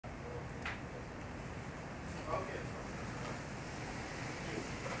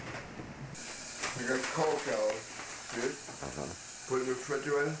got Coke out. See? Put in the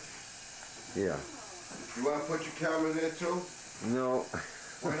refrigerator. Yeah. You want to put your camera in there too? No.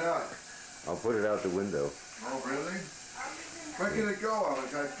 Why not? I'll put it out the window. Oh, really? Where can it go, Alan?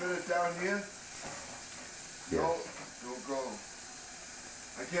 Can I fit it down here? Yeah. No, don't go.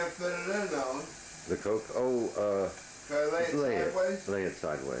 I can't fit it in, Alan. The Coke? Oh, Can I lay it sideways? Lay it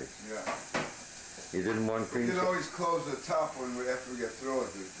sideways. Yeah. You didn't want cream? We can always close the top after we get through it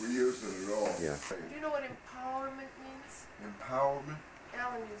if we use it at all. Yeah. Do you know what empowerment means? Empowerment?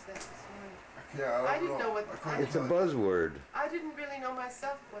 Alan used that this morning. Yeah, I didn't know what. It's a buzzword. I didn't really know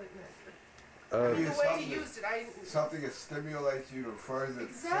myself what it meant, but I mean, the way he used it, I didn't. Something that stimulates you to further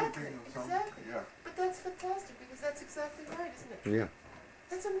thinking or something. Exactly. Yeah. But that's fantastic because that's exactly right, isn't it? Yeah.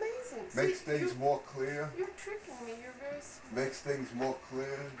 That's amazing. Makes things more clear. You're tricking me. You're very smart. Makes things more clear.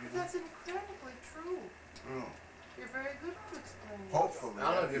 You know? That's incredibly true. Oh. You're very good at explaining. Hopefully.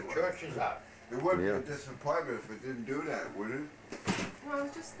 Alan, your church is up. It would be a disappointment if it didn't do that, would it? No, I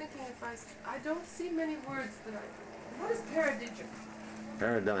was just thinking if I don't see many words that I. What is paradigm?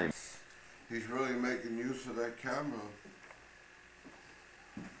 Paradigm. He's really making use of that camera.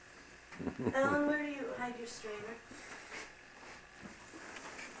 Ellen, where do you hide your strainer?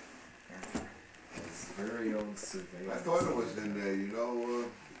 His very own surveillance. I thought it was in there, you know,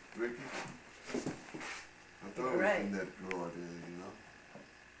 Ricky? I thought it was in that drawer there, you know?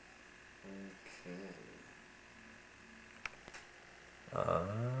 Okay. Ah.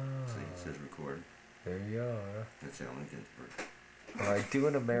 See, it says record. There you are. That's Alan Ginsberg. All right, do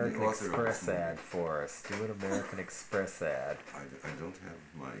an American Express ad for us. Do an American Express ad. I don't have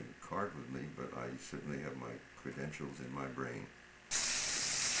my card with me, but I certainly have my credentials in my brain.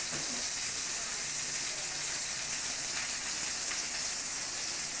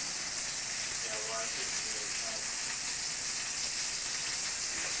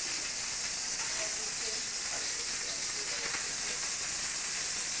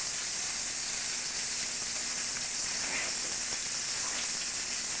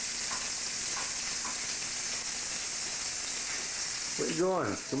 Where you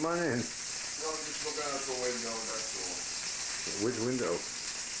going? Come on in. No, just looking out the window, that's all. Which window? In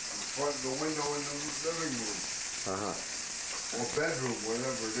front of the window in the living room. Uh-huh. Or bedroom,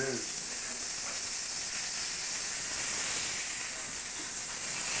 whatever it is.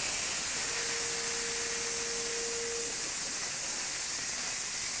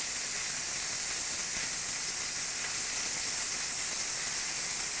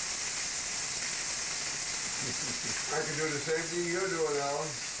 I can do the same thing you're doing, Alan.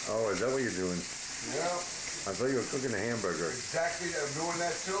 Oh, is that what you're doing? Yeah. I thought you were cooking a hamburger. Exactly, I'm doing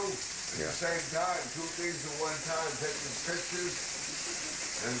that too. At the same time, two things at one time, taking pictures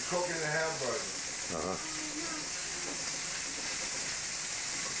and cooking a hamburger. Uh-huh.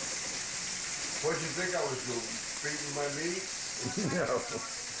 What'd you think I was doing? Beating my meat? No.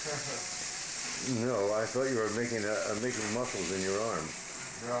 No, I thought you were making muscles in your arm.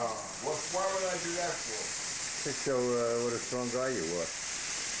 No. Why would I do that for? To show what a strong guy you were.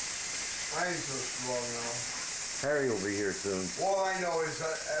 I ain't so strong now. Harry will be here soon. All I know is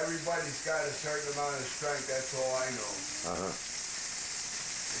that everybody's got a certain amount of strength. That's all I know. Uh-huh.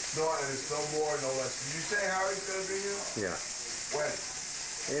 It's no more, no less. Did you say Harry's going to be here? Yeah. When?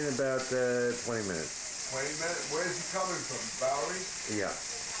 In about 20 minutes. 20 minutes? Where's he coming from? Bowery? Yeah.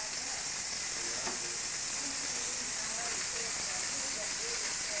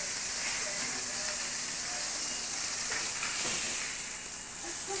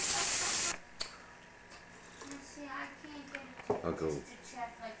 I'll go to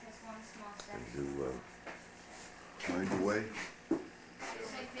check like this one small section. do, Find a way.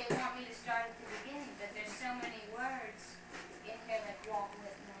 It's like they want me to start at the beginning, but there's so many words in here like Walt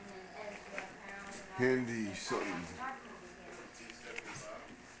Whitman and Ezra Pound and all. Handy something.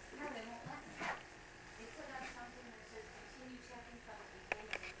 No, they won't let me. They put up something that says continue checking from the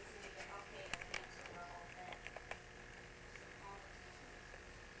beginning. This is the okay, I cancel the whole thing. So all the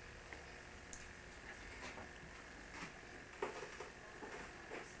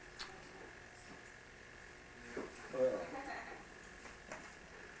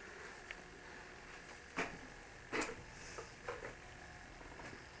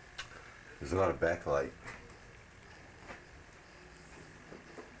there's a lot of backlight.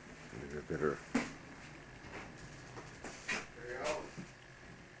 Maybe a better.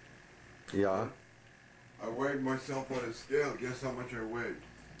 Yeah. I weighed myself on a scale. Guess how much I weighed?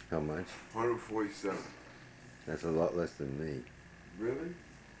 How much? 147. That's a lot less than me. Really?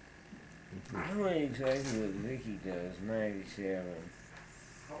 I don't exactly what Vicky does, 97.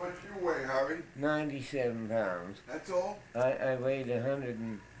 How much you weigh, Harry? 97 pounds. That's all? I weighed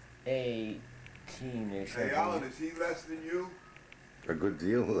 108 18-ish. Hey, Alan, is he less than you? A good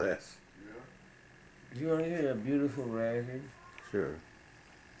deal less. Yeah. Do you want to hear a beautiful record? Sure.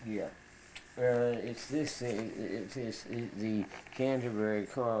 Yeah. It's this thing, it's the Canterbury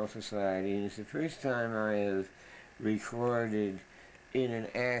Choral Society, and it's the first time I have recorded in an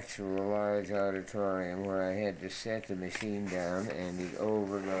actual large auditorium where I had to set the machine down and it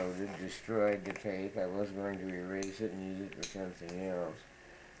overloaded, destroyed the tape. I was going to erase it and use it for something else.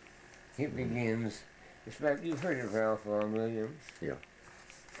 It begins, in fact, you've heard of Ralph Vaughan Williams? Yeah.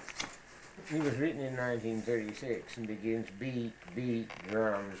 It was written in 1936 and begins beat, beat,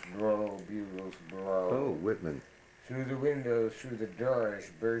 drums, blow, bugles, blow. Oh, Whitman. Through the windows, through the doors,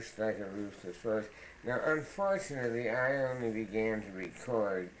 burst like a ruthless force. Now, unfortunately, I only began to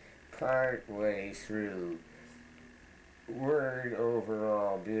record part way through Word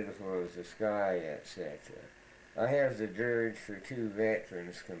Overall, Beautiful as the Sky, etc. I have the dirge for Two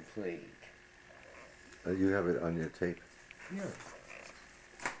Veterans complete. You have it on your tape? Yeah.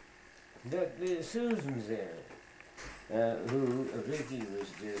 Susan's in it, who Vicky was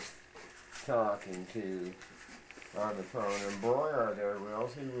just talking to on the phone, and boy are there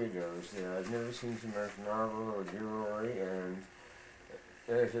wealthy widows there. I've never seen so much novel or jewelry, and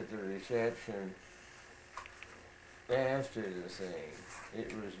as at the reception after the thing,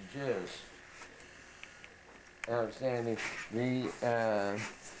 it was just outstanding. See,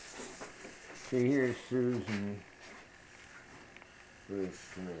 here's Susan Bruce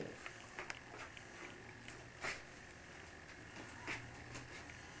Smith.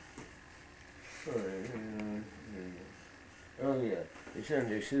 Oh yeah, it's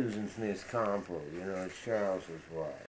under Susan Smith's compo, you know, it's Charles's wife.